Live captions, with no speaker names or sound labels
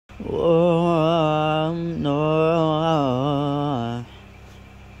Oh, no,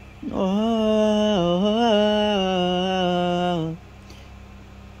 no.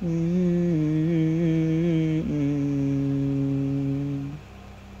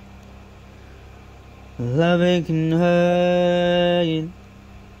 Loving can hurt.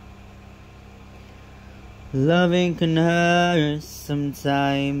 Loving can hurt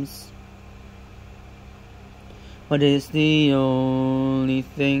sometimes, but it's the only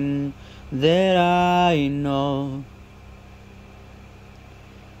thing that I know.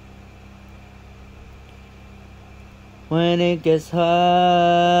 When it gets hard,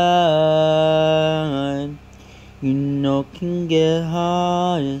 you know it can get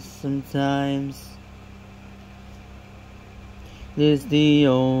hard sometimes. It's the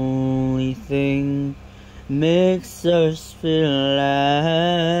only thing makes us feel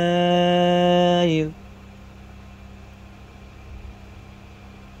alive.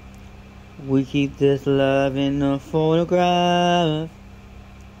 We keep this love in a photograph.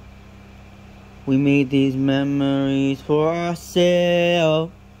 We made these memories for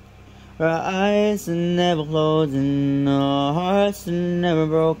ourselves. Our eyes are never closed and our hearts are never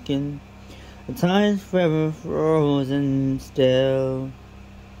broken. The time's forever frozen still.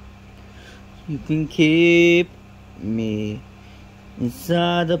 You can keep me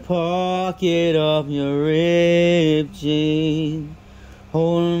inside the pocket of your ripped jeans,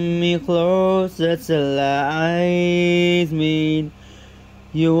 holding me closer till our eyes meet.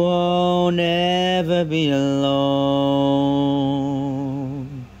 You won't ever be alone.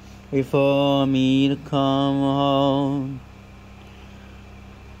 Wait for me to come home.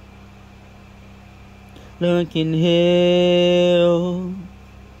 Love can heal.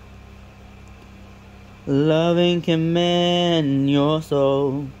 Loving can mend your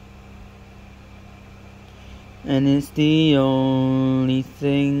soul, and it's the only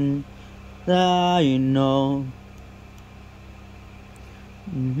thing that I know.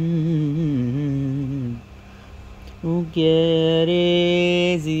 Will get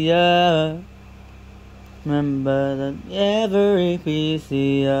easier. Remember that every piece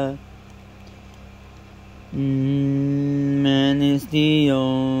here. And it's the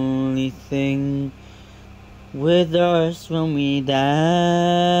only thing with us when we die.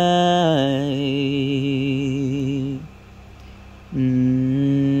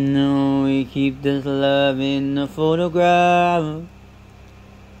 No, we keep this love in a photograph.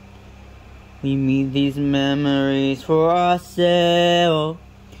 We meet these memories for ourselves,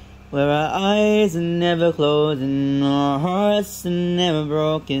 where our eyes are never closed and our hearts are never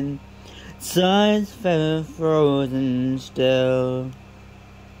broken. Time's forever frozen still.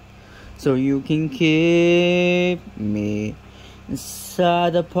 So you can keep me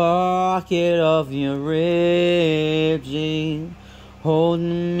inside the pocket of your ripped jeans,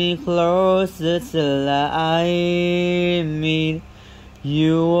 holding me closer till I meet.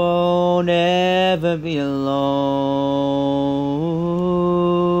 You won't ever be alone.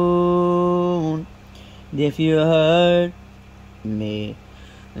 If you hurt me,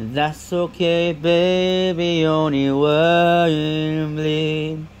 that's okay, baby, only where you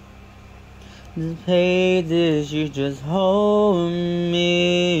bleed. The pages, you just hold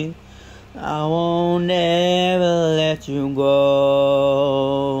me. I won't ever let you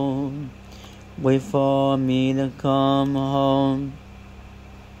go. Wait for me to come home.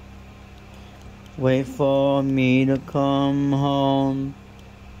 Wait for me to come home.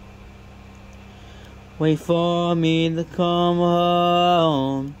 Wait for me to come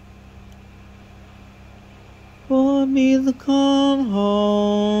home. For me to come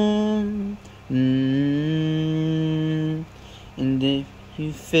home. And if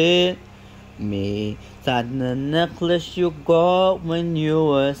you fit me, inside the necklace you got when you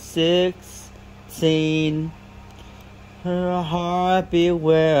were 16, her heart be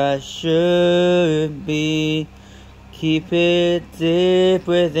where I should be. Keep it deep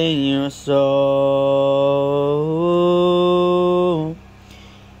within your soul.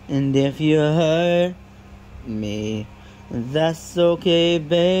 And if you hurt me, that's okay,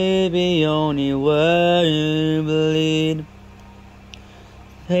 baby, only where you bleed.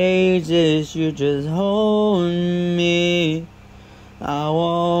 Pages, you just hold me. I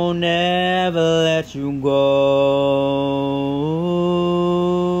won't ever let you go.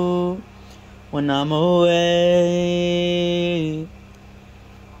 When I'm away,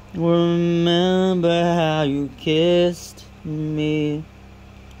 remember how you kissed me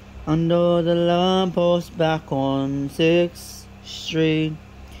under the lamppost back on 6th Street,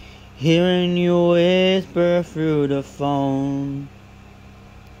 hearing you whisper through the phone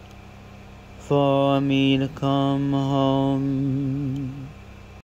for me to come home.